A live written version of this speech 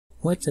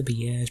What's up,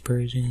 you guys?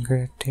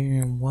 Prisoncraft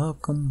here, and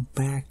welcome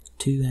back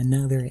to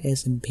another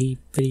SMP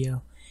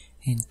video.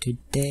 And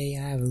today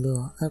I have a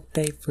little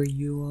update for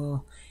you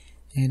all,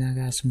 and I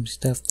got some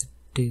stuff to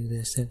do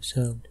this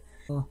episode.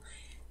 But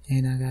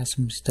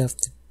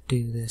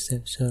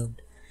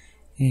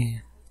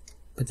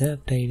the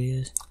update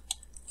is,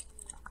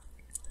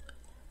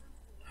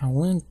 I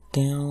went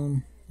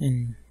down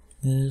in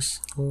this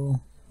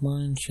little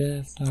mine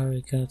shaft. I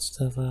already got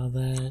stuff out of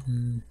that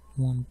and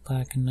one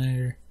back in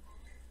there.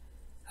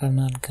 I've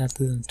not got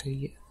to them to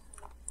yet.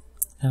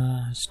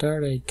 I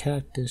started a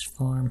cactus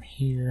farm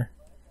here.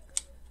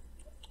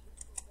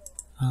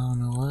 I don't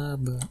know why,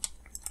 but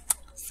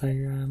I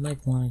figured I'd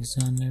make one because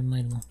I never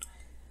made one.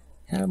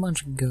 Had a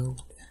bunch of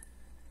gold.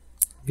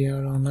 If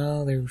y'all don't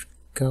know, there's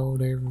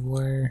gold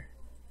everywhere.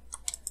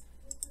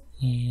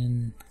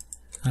 And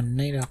I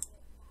need a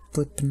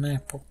flipping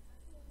apple.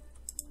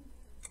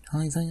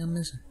 Only thing I'm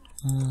missing.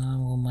 I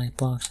will make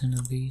blocks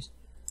into these.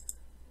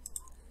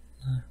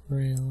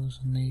 Rails,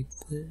 I need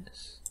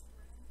this.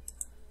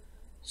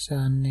 So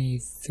I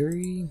need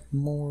 3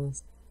 more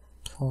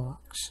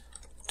blocks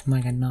to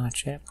make a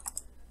notch apple.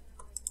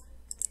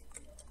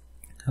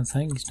 I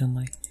think it's gonna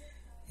make.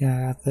 Yeah,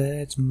 I got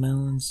that, some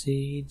melon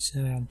seeds,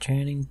 a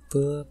chanting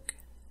book,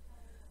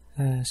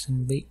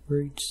 some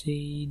beetroot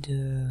seed,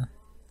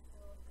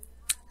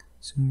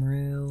 some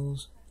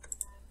rails,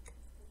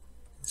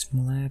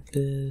 some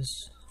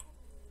lapis.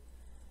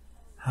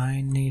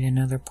 I need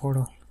another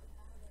portal.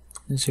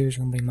 This here's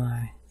gonna be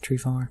my tree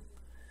farm.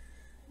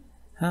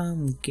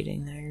 I'm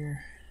getting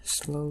there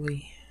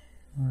slowly.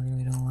 I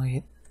really don't like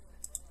it.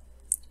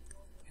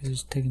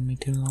 It's taking me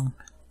too long.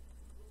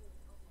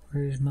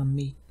 Where's my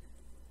meat?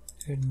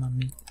 There's my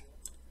meat.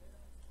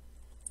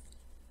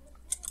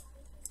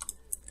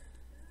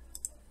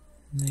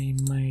 They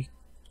make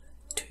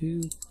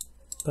 2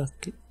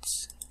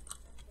 buckets.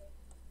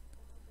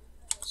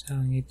 So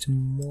I need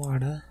some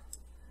water.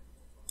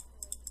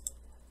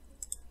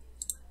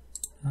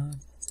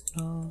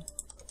 No.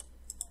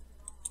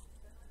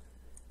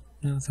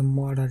 Nothing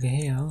water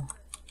here.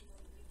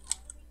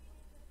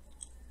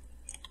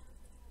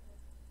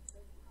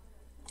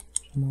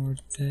 Some more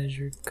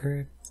desert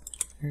crack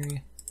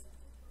area.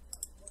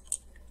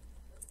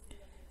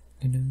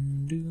 Yeah, got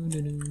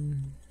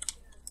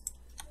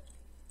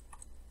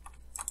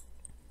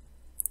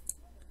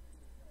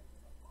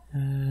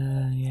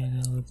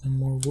a little bit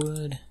more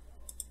wood.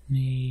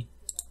 Need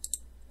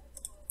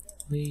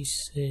at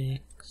least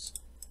 6.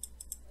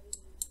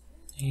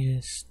 Need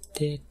a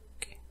stick.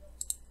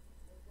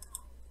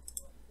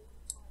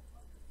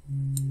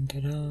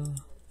 Ta-da.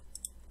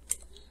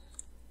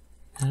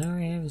 I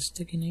already have a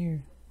stick in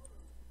here.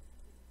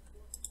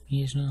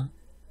 Yes, not.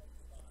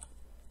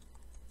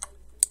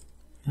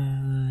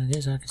 I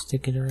guess I can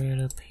stick it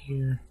right up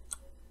here.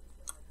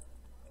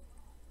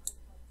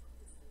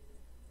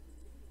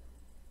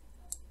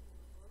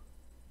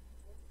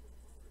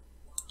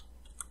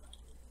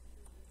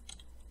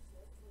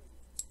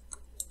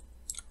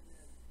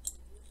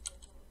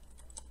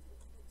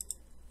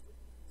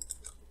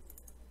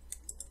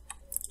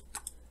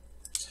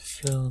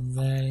 Fill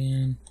that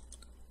in.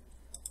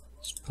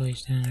 Let's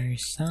place down our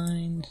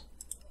signs.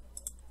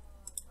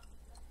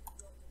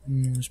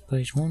 And let's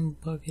place 1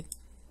 bucket.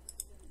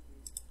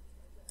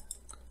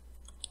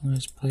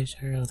 Let's place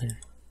our other.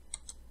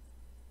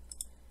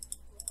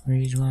 The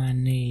reason why I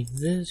need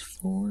this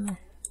for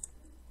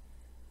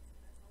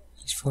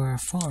is for our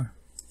farm.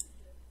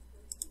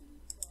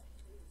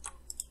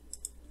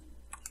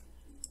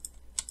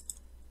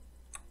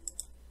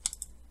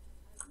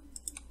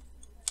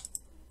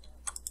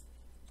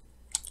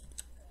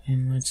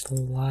 And let's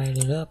light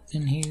it up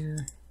in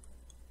here.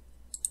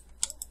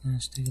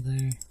 Let's stick it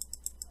there.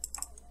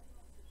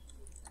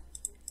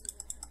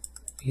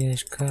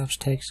 Because crops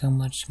take so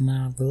much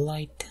amount of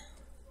light.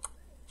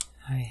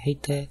 I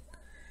hate that.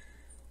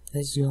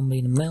 This is gonna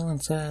be the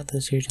melon side.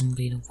 This here's gonna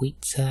be the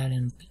wheat side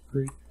and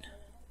beetroot.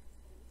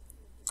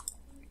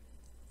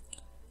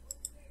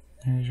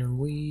 There's our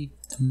wheat,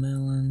 the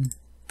melon,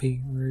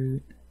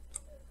 beetroot.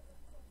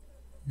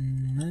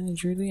 And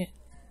that's really it.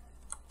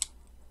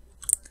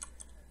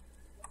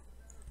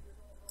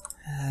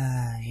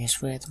 Yes,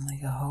 we have to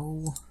make a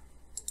hole.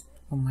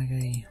 I'll make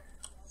a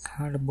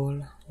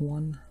cardboard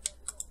one.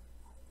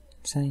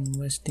 Saying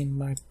Westing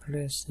by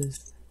press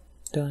is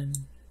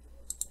done.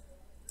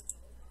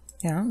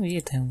 Yeah, I'll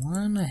get that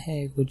one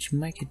ahead, which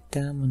make a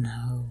diamond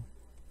hole.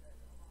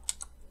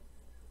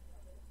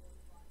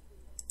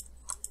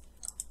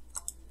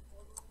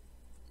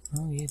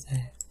 I'll get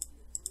that.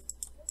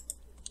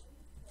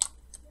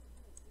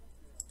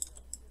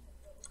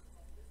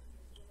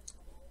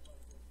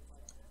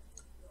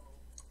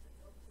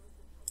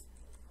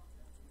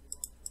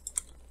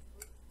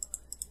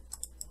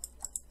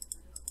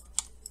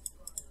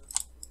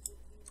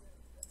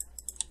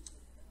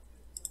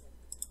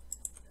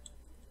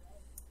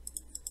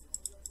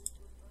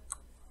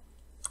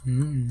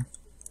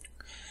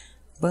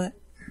 But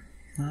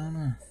I don't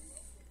know.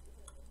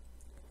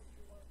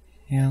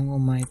 Yeah, I'm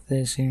gonna make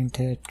this here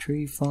into a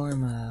tree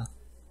farm.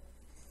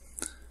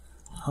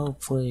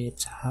 Hopefully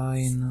it's high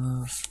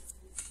enough.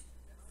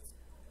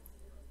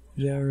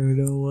 I really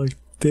don't like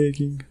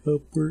digging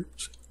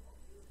upwards.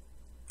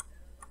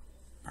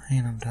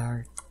 And I'm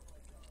tired.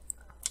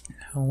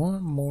 I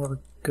want more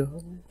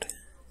gold.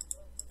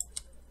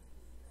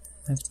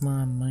 That's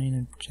my main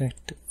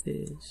objective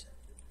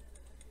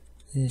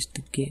is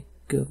to get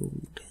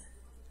gold.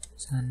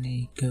 So I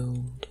need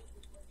gold.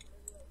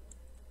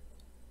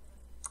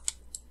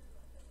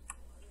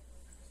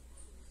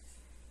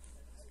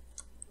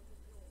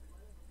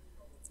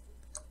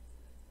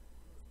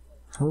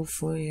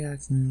 Hopefully I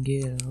can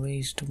get at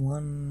least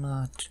one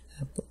notch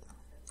apple.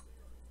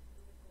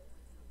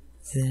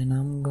 Then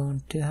I'm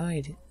going to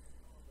hide it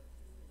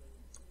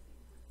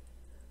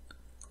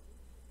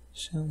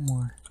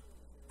somewhere.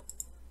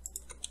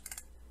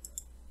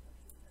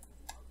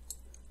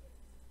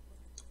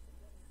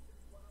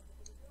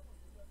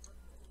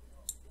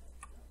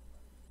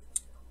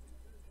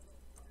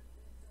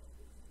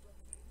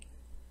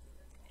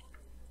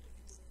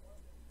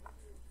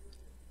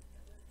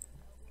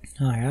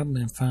 I've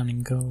been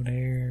finding gold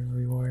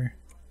everywhere.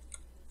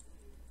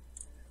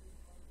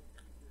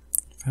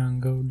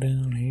 Found gold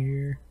down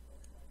here.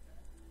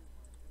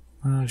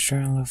 I was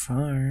trying to look for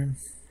iron.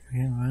 I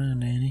can't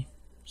find any.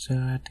 So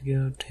I had to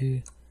go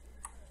to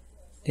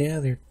the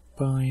other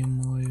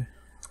biome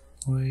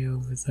way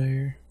over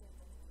there.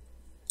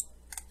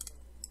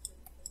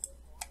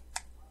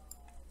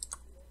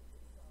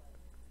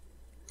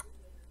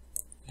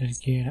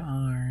 Just get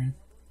iron.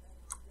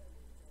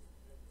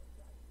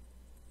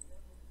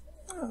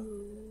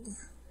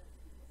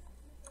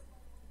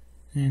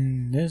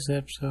 In this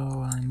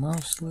episode, I'm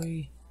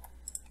mostly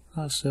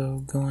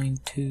also going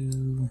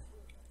to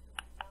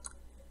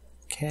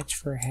catch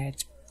for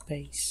Hat's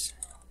base.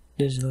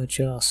 Just to let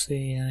y'all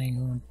see, I ain't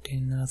gonna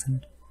do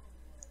nothing.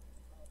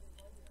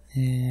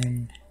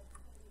 And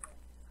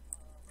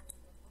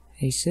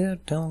he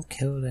said don't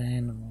kill the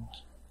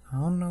animals. I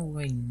don't know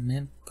what he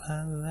meant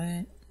by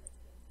that.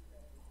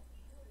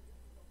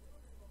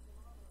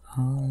 I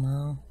don't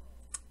know.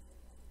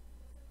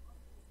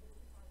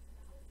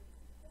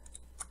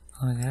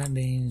 Like, I didn't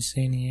even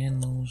see any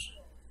animals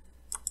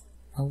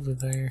over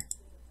there.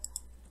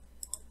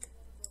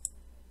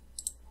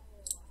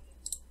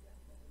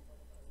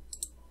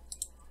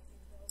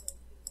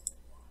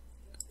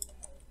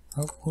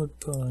 Wood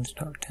pulling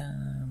start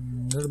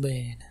time. Go to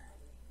bed.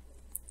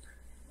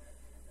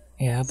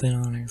 Yeah, I've been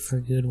on it for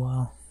a good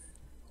while.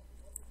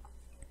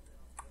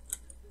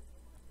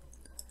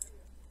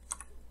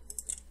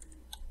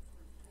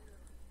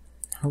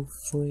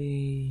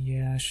 Hopefully,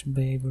 yeah, I should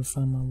be able to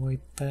find my way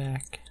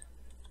back.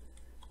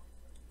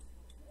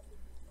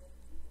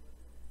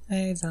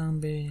 Hey,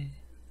 zombie.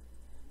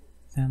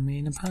 Found me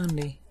in a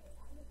pondy.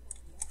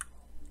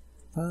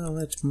 Well,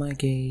 let's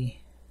make a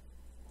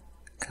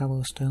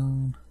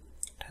cobblestone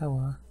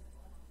tower.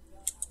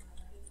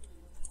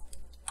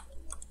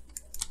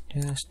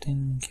 Just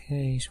in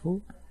case.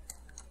 Whoop.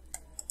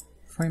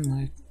 Frame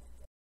lag.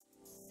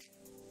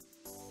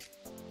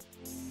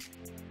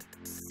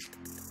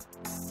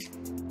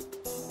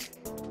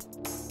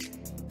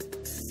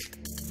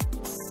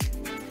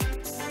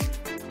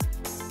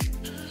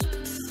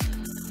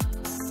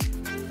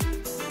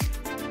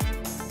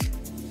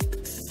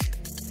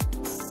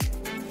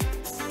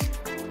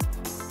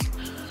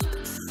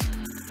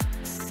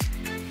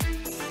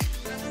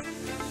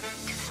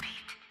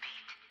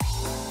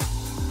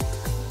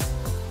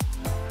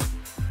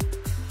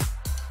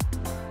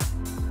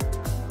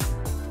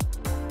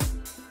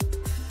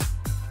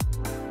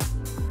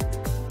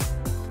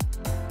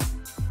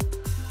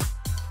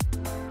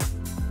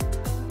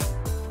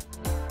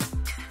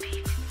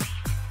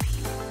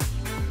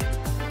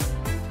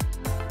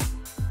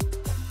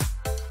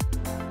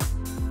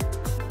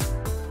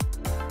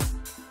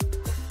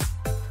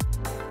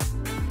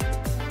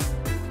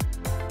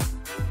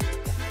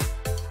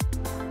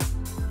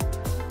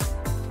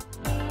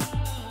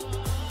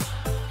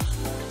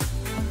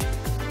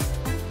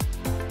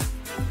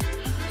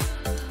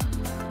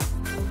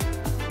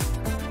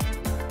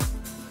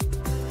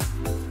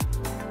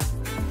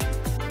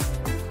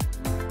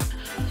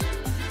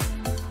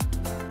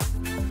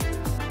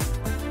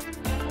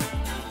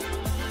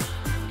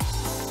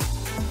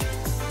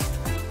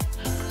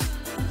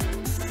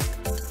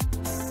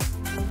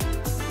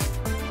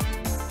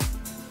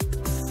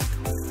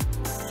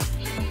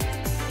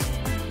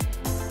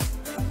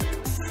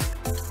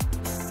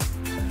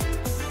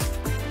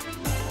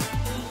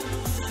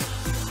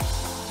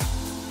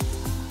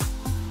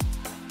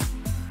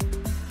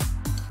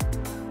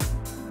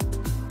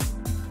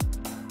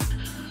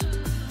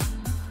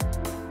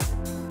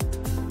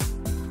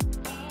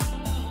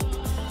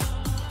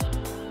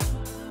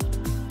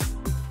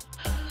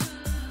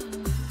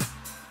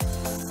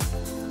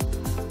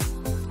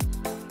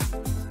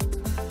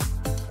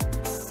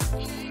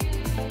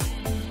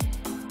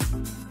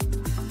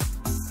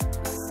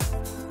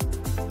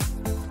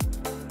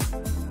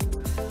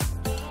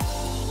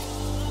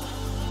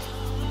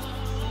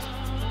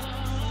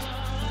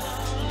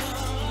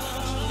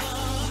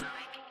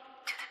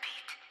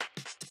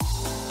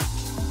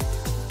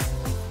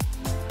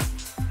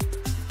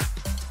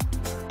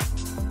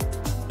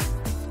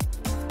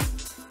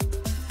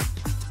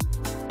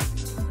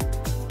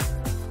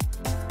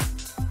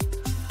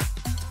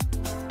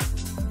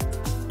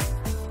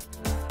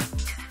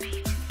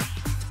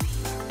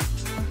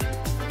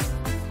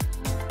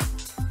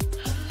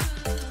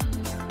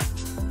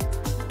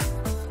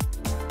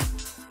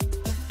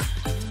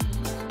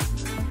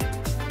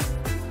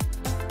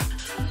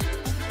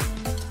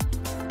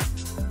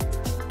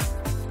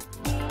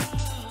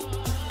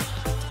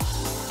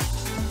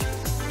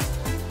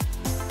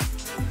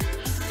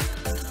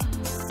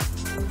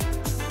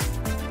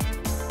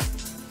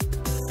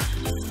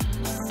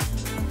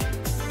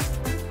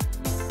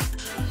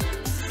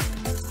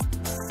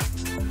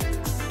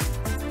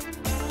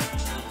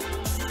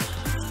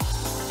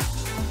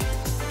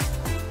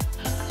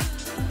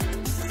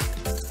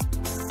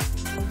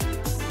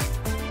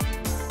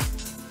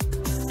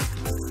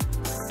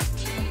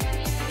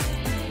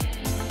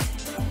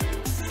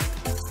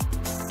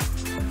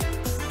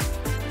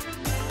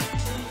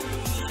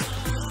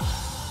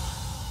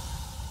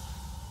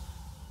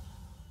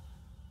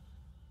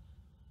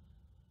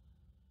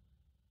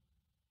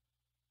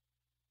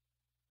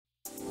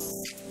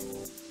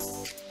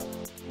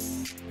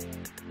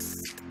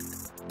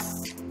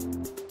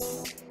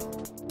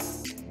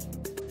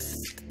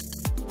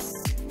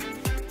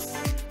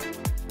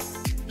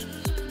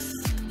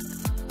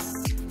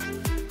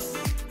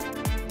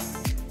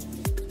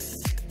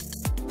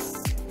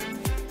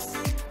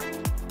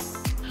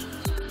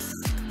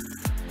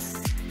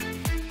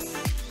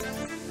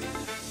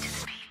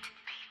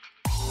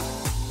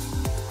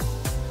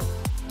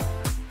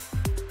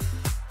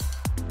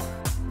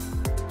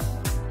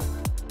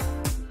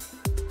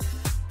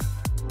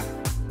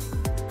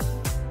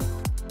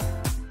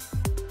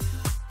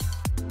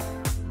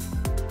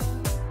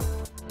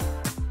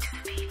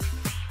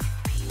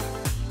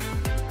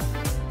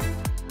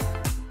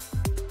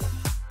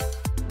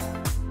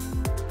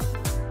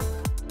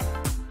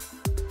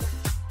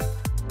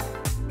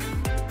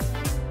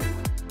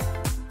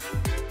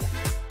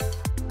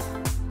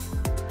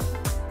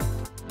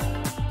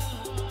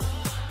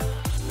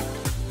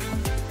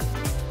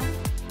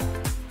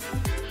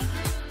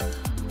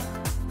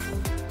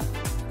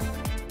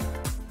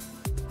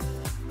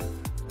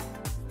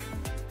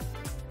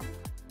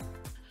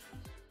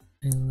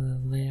 Will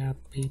that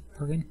be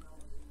working?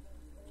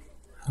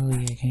 Oh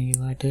yeah, can't get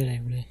like that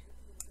every day.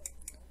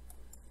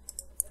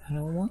 I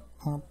don't want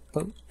my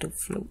boat to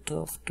float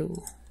off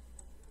too.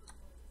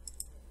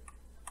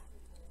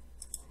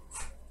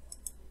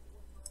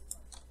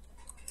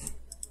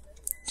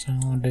 So I'm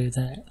gonna do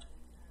that.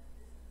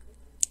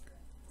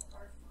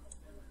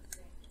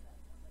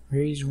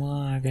 Reason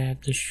why I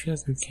got the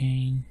sugar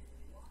cane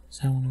is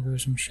I want to grow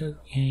some sugar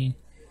cane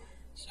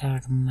so I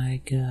can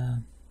make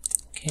a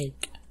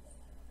cake.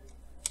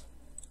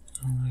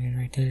 Oh, it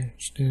right there,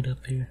 stood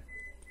up here.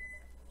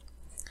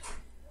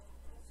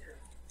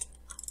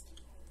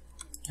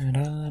 Da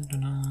da da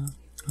da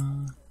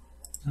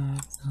da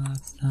da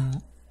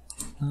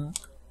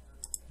da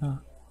da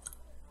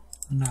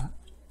da.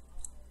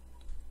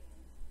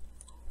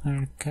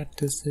 Our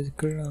cactus is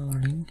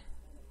growing.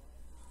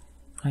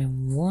 I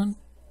want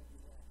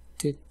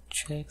to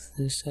check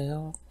this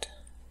out,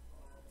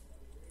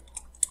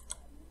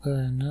 but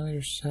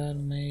another side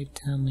may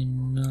tell me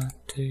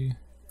not to.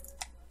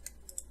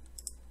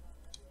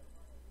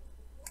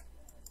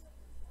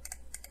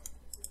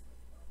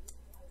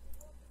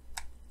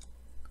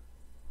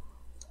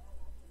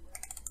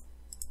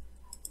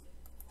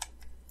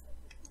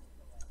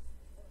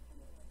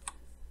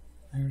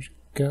 There's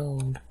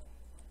gold.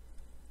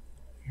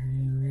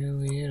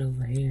 Really it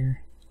over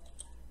here.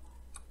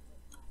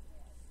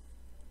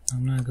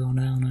 I'm not going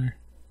down there.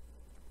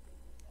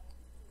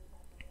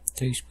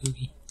 Too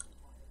spooky.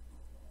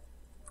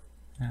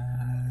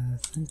 I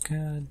think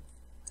yeah,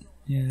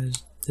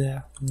 there's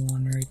that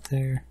one right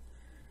there.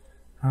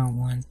 I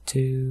went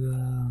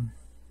to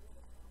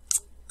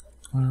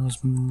when I was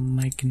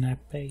making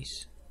that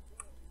base.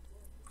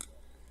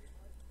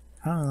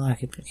 I don't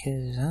like it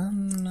because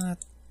I'm not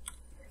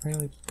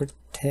really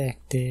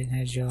protected,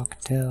 as y'all can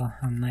tell.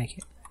 I'm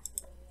naked,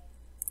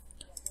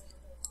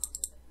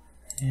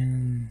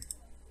 and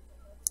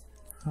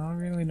I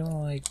really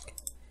don't like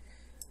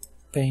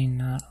being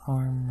not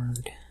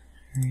armored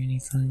or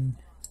anything.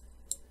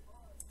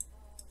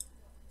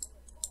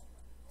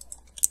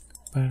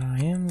 But I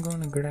am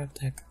gonna grab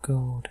that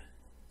gold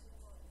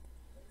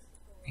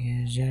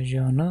because, as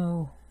y'all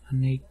know, I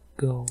need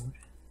gold.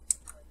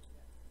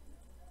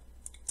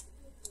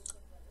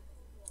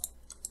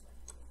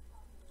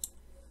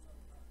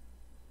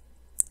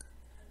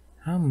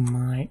 I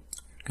might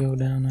go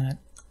down that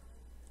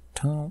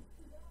tunnel.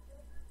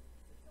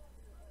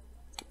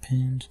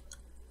 Depends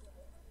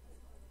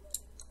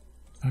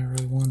if I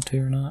really want to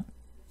or not.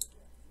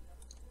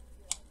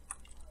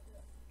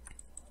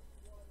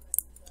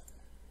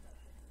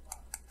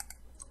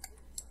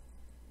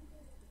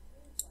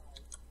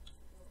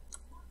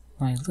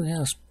 Like, look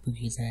how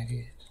spooky that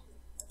is.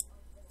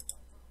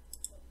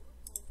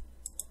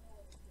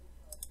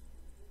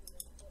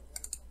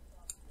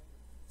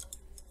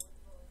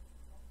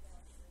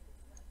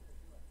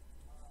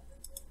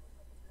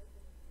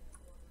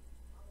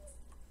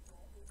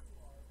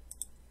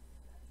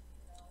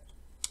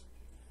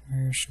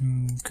 There's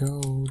some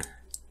gold.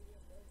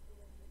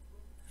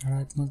 I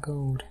like my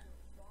gold.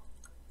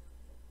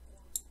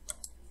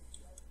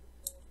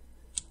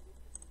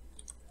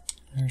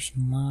 There's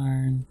some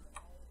iron.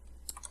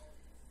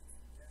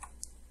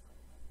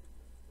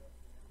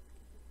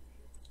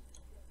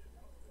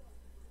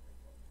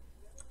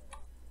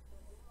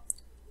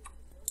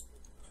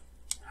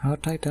 I'll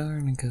take the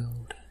iron and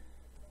gold.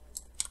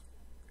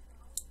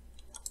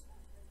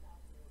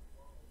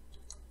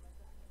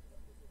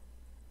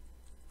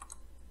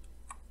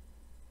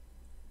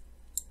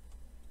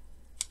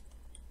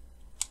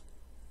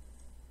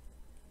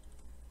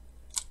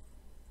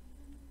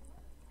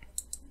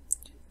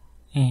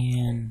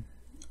 And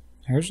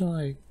there's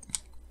like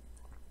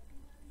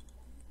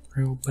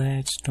real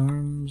bad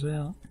storms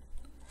out.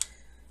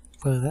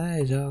 But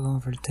that is all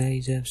going for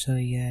today's episode,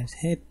 you guys.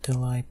 Hit the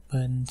like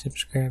button,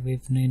 subscribe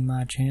if you're new to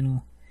my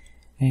channel.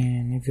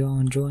 And if y'all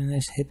enjoying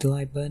this, hit the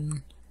like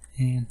button.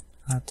 And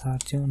I'll talk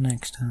to you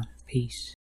next time. Peace.